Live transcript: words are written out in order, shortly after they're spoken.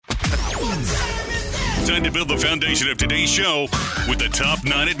time to build the foundation of today's show with the top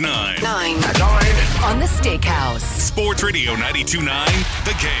 9 at 9. 9 at 9 on the Steakhouse. Sports Radio 92.9,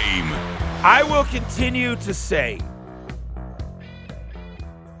 The Game. I will continue to say,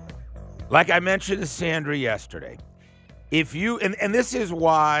 like I mentioned to Sandra yesterday, if you, and this is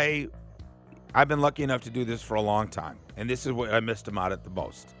why I've been lucky enough to do this for a long time, and this is what I missed him out at the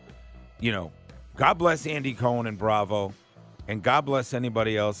most. You know, God bless Andy Cohen and Bravo, and God bless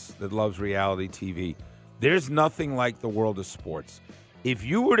anybody else that loves reality TV. There's nothing like the world of sports. If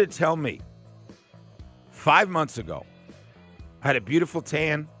you were to tell me 5 months ago, I had a beautiful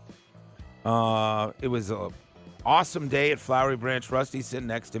tan. It was an awesome day at Flowery Branch. Rusty sitting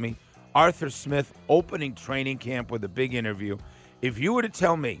next to me. Arthur Smith opening training camp with a big interview. If you were to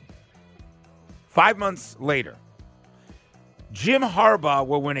tell me 5 months later, Jim Harbaugh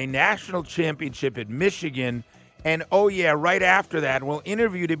will win a national championship at Michigan, and oh yeah, right after that, will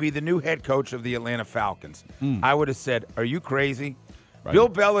interview to be the new head coach of the Atlanta Falcons, I would have said, are you crazy? Right. Bill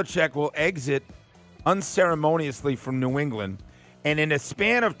Belichick will exit unceremoniously from New England, and in a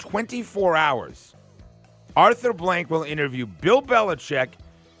span of 24 hours, Arthur Blank will interview Bill Belichick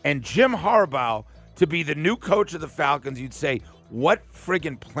and Jim Harbaugh to be the new coach of the Falcons. You'd say, what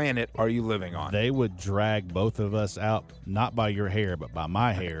friggin' planet are you living on? They would drag both of us out, not by your hair, but by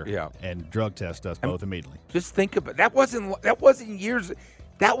my hair, and drug test us both immediately. Just think about it. That wasn't years.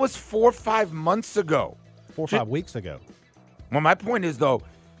 That was 4 or 5 months ago. 4 or 5 weeks ago. Well, my point is, though,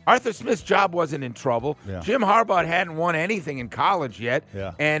 Arthur Smith's job wasn't in trouble. Yeah. Jim Harbaugh hadn't won anything in college yet.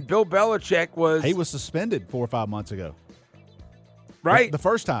 Yeah. And Bill Belichick was... He was suspended 4 or 5 months ago. Right. The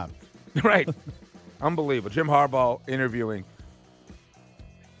first time. Right. Unbelievable. Jim Harbaugh interviewing,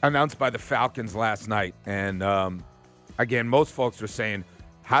 announced by the Falcons last night. And, again, most folks are saying,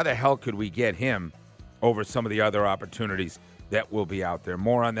 how the hell could we get him over some of the other opportunities that will be out there?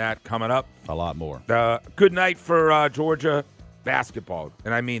 More on that coming up. A lot more. Good night for Georgia basketball,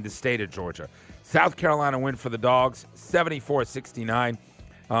 and I mean the state of Georgia. South Carolina win for the Dogs, 74-69.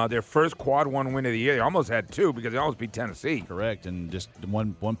 Their first quad one win of the year. They almost had two because they almost beat Tennessee. Correct, and just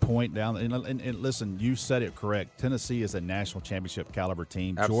one point down. And listen, you said it correct. Tennessee is a national championship caliber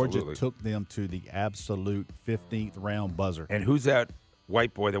team. Absolutely. Georgia took them to the absolute 15th round buzzer. And who's that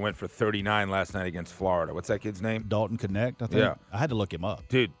white boy that went for 39 last night against Florida? What's that kid's name? Dalton Connect, I think. Yeah. I had to look him up.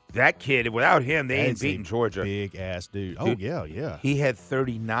 Dude, that kid, without him, they ain't beating Georgia. Big-ass dude. Oh, yeah. He had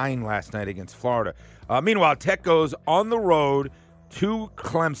 39 last night against Florida. Meanwhile, Tech goes on the road to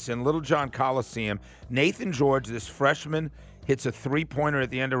Clemson, Little John Coliseum. Nathan George, this freshman, hits a three-pointer at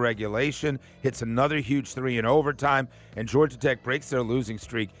the end of regulation, hits another huge three in overtime, and Georgia Tech breaks their losing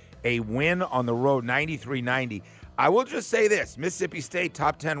streak. A win on the road, 93-90. I will just say this. Mississippi State,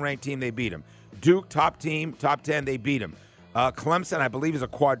 top 10 ranked team, they beat them. Duke, top team, top 10, they beat them. Clemson, I believe, is a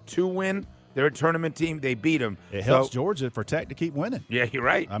quad 2 win. They're a tournament team. They beat them. It helps Georgia for Tech to keep winning. Yeah, you're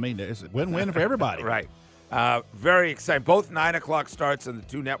right. I mean, it's a win-win for everybody. Right. Very exciting. Both 9 o'clock starts on the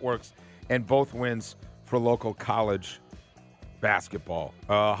two networks, and both wins for local college basketball.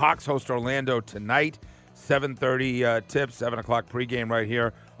 Hawks host Orlando tonight. 7:30 tip, 7 o'clock pregame right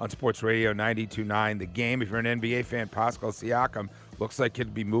here on Sports Radio 92.9. The Game. If you're an NBA fan, Pascal Siakam looks like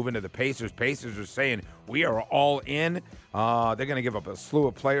he'd be moving to the Pacers. Pacers are saying, we are all in. They're going to give up a slew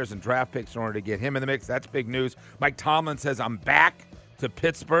of players and draft picks in order to get him in the mix. That's big news. Mike Tomlin says, I'm back to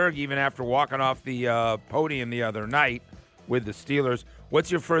Pittsburgh, even after walking off the podium the other night with the Steelers.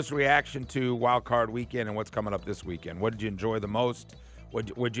 What's your first reaction to Wild Card Weekend and what's coming up this weekend? What did you enjoy the most?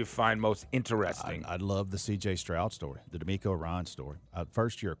 What would you find most interesting? I love the C.J. Stroud story, the D'Amico Ryan story.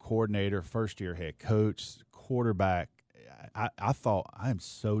 First-year coordinator, first-year head coach, quarterback. I thought, I am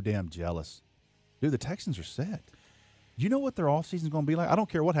so damn jealous. Dude, the Texans are set. You know what their offseason is going to be like? I don't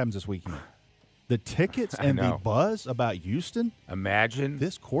care what happens this weekend. The tickets and the buzz about Houston. Imagine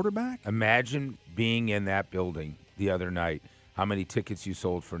this quarterback. Imagine being in that building the other night. How many tickets you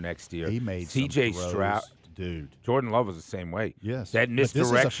sold for next year? He made C.J. Stroud. Dude. Jordan Love was the same way. Yes. That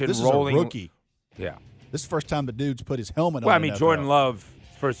misdirection this rolling. Is a rookie. Yeah. This is the first time the dude's put his helmet on. Well, I mean, Jordan Love,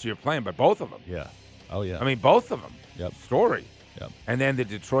 first year playing, but both of them. Yeah. Oh, yeah. I mean, both of them. Yep. Story. Yep. And then the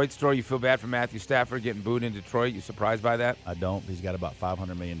Detroit story, you feel bad for Matthew Stafford getting booed in Detroit. You surprised by that? I don't. He's got about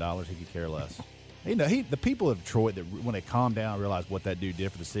 $500 million. He could care less. The people of Detroit, that when they calm down, realize what that dude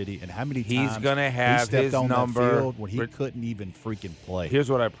did for the city and how many times he's gonna have he stepped his on number that field when he couldn't even freaking play. Here's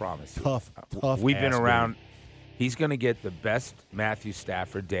what I promise you. Tough. We've been around. He's going to get the best Matthew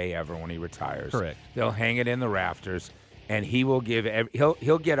Stafford day ever when he retires. Correct. They'll hang it in the rafters, and he will give.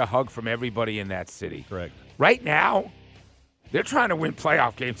 He'll get a hug from everybody in that city. Correct. Right now, they're trying to win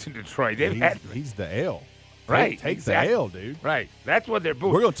playoff games in Detroit. He's the L. Right. Take exactly. the L, dude. Right. That's what they're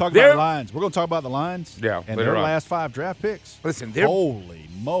booing. We're going to talk about the Lions. We're going to talk about the Lions. Yeah, and later their on. last 5 draft picks. Listen, holy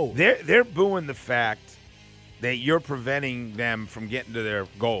moly. They're booing the fact that you're preventing them from getting to their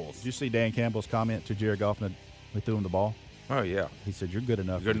goals. Did you see Dan Campbell's comment to Jared Goff when we threw him the ball? Oh, yeah. He said, you're good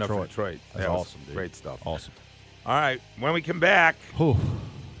enough Good for enough Detroit. for Detroit. That's awesome, dude. Great stuff. Awesome. All right. When we come back, Whew.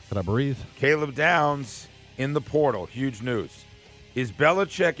 Could I breathe? Caleb Downs in the portal. Huge news. Is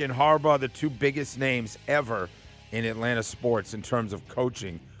Belichick and Harbaugh the 2 biggest names ever in Atlanta sports in terms of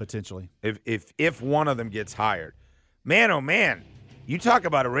coaching? Potentially. If one of them gets hired. Man, oh, man. You talk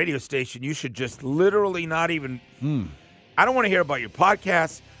about a radio station, you should just literally not even I don't want to hear about your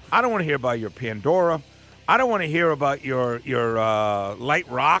podcast. I don't want to hear about your Pandora. I don't want to hear about your light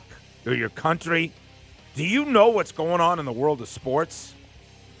rock or your country. Do you know what's going on in the world of sports?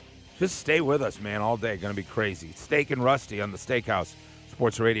 Just stay with us, man, all day. Going to be crazy. Steak and Rusty on the Steakhouse.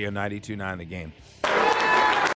 Sports Radio 92.9 The Game.